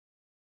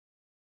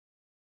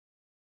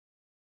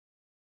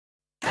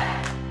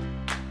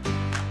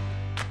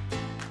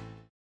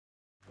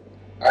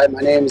All right,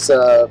 my name is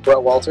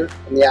Brett Walter.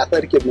 I'm the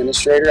athletic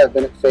administrator. I've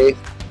been at Faith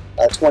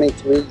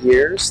 23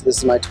 years. This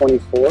is my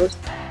 24th,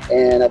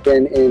 and I've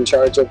been in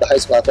charge of the high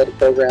school athletic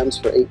programs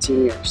for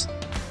 18 years.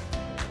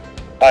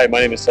 Hi,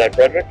 my name is Cy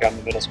Frederick. I'm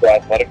the middle school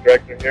athletic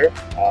director here.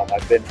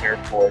 I've been here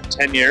for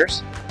 10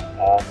 years.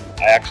 I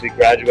actually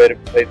graduated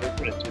from Faith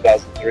Lutheran in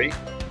 2003.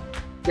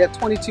 We have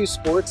 22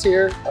 sports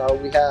here.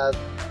 We have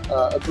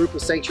a group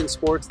of sanctioned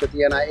sports that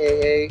the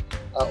NIAA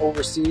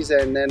oversees,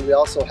 and then we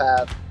also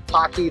have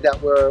hockey that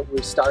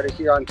we started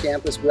here on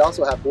campus. We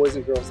also have boys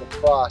and girls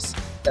lacrosse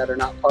that are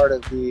not part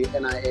of the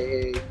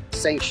NIAA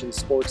sanctioned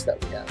sports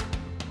that we have.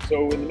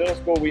 So in the middle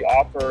school, we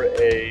offer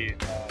a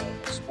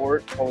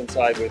sport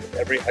coincide with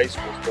every high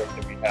school sport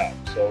that we have.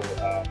 So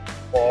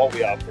fall,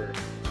 we offer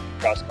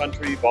cross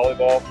country,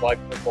 volleyball, flag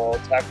football,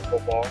 tackle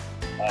football.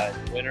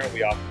 In the winter,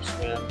 we offer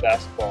swim,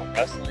 basketball, and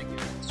wrestling. In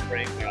the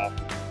spring, we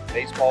offer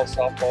baseball,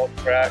 softball,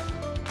 track,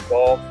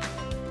 golf,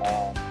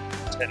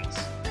 tennis.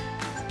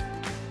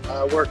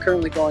 We're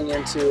currently going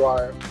into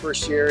our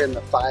first year in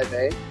the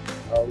 5A.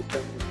 We're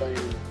currently playing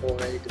in the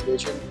 4A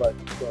division, but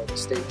the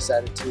state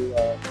decided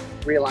to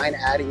realign,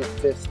 adding a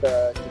fifth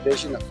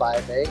division, a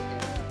 5A.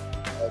 And,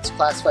 it's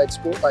classified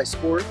sport by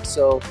sport,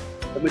 so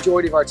the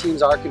majority of our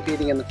teams are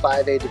competing in the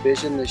 5A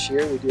division this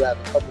year. We do have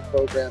a couple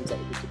programs that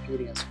will be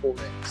competing as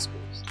 4A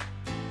schools.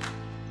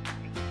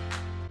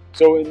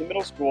 So in the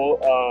middle school,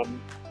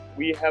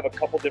 we have a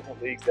couple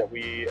different leagues that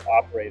we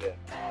operate in.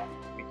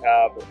 We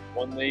have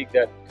one league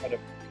that kind of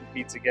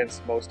competes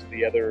against most of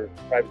the other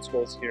private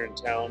schools here in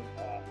town,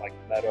 like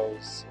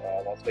Meadows,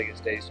 Las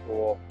Vegas Day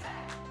School,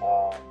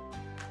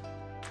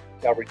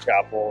 Calvary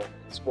Chapel,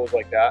 and schools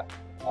like that.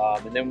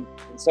 And then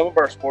in some of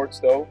our sports,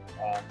 though,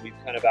 we've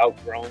kind of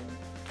outgrown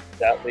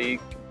that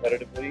league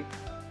competitively.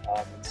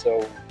 And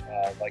so,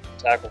 like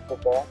tackle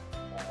football,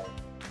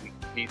 we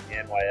compete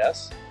in the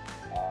NYS.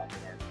 And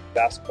our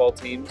basketball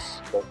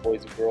teams, both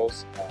boys and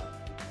girls,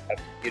 have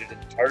competed in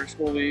the charter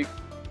school league,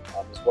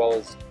 as well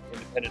as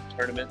independent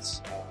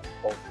tournaments,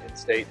 both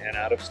in-state and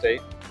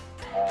out-of-state.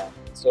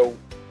 So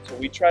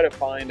we try to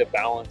find a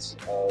balance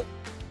of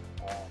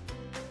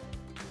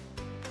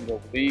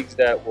leagues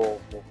that will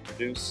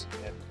produce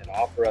and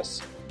offer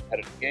us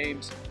competitive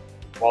games,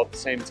 while at the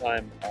same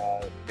time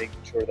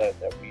making sure that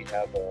we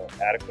have an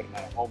adequate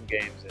amount of home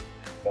games and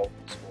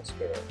developing school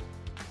spirit.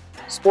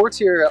 Sports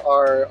here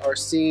are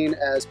seen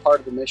as part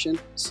of the mission,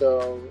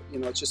 so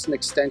it's just an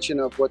extension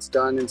of what's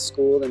done in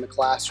school, in the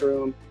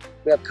classroom.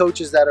 We have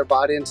coaches that are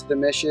bought into the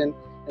mission,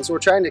 and so we're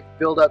trying to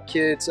build up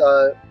kids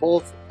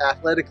both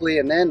athletically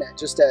and then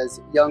just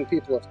as young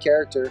people of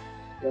character,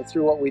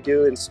 through what we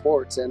do in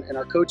sports. And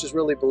our coaches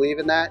really believe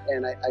in that,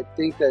 and I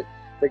think that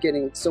they're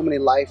getting so many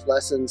life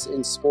lessons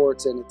in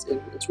sports, and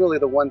it's really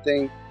the one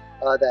thing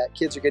that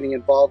kids are getting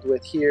involved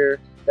with here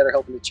that are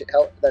helping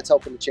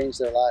to change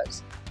their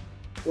lives.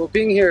 Well,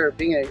 being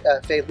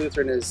at Faith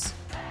Lutheran it's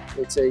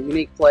a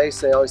unique place.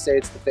 They always say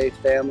it's the Faith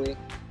family.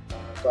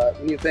 But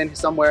when you've been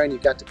somewhere and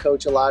you've got to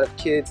coach a lot of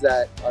kids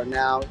that are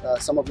now,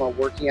 some of them are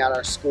working at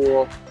our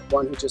school,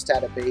 one who just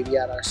had a baby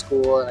at our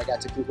school, and I got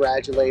to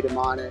congratulate him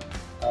on it.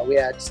 We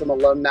had some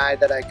alumni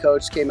that I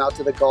coached came out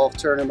to the golf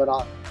tournament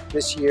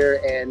this year,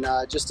 and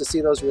just to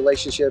see those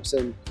relationships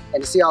and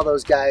to see all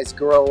those guys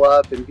grow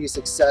up and be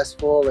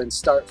successful and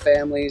start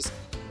families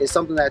is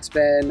something that's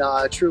been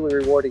truly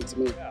rewarding to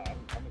me. Yeah,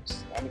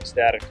 I'm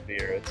ecstatic to be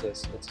here. It's a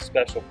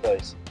special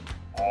place.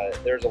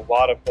 There's a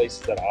lot of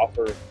places that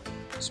offer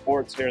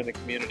sports here in the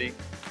community,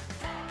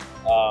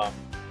 and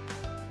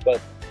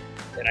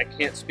I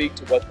can't speak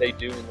to what they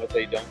do and what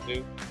they don't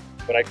do,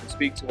 but I can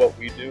speak to what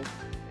we do.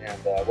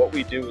 And what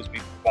we do is we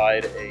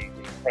provide a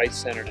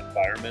Christ-centered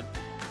environment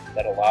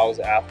that allows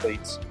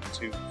athletes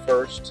to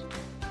first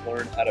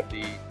learn how to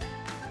be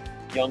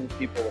young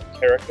people of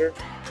character,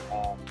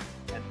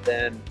 and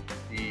then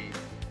be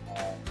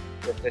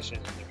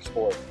proficient in their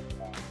sport.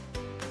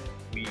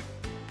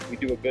 We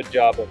do a good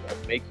job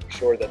of making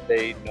sure that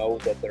they know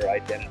that their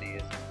identity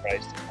is in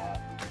Christ and not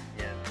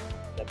in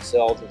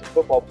themselves as a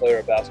football player,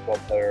 a basketball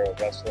player,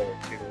 a wrestler, a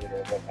cheerleader,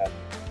 or what have you.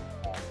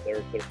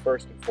 They're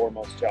first and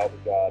foremost child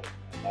of God,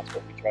 and that's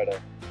what we try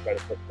to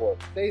put forth.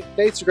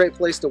 Faith's a great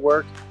place to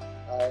work.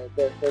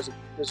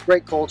 There's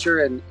great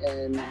culture, and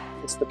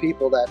it's the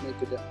people that make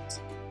the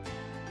difference.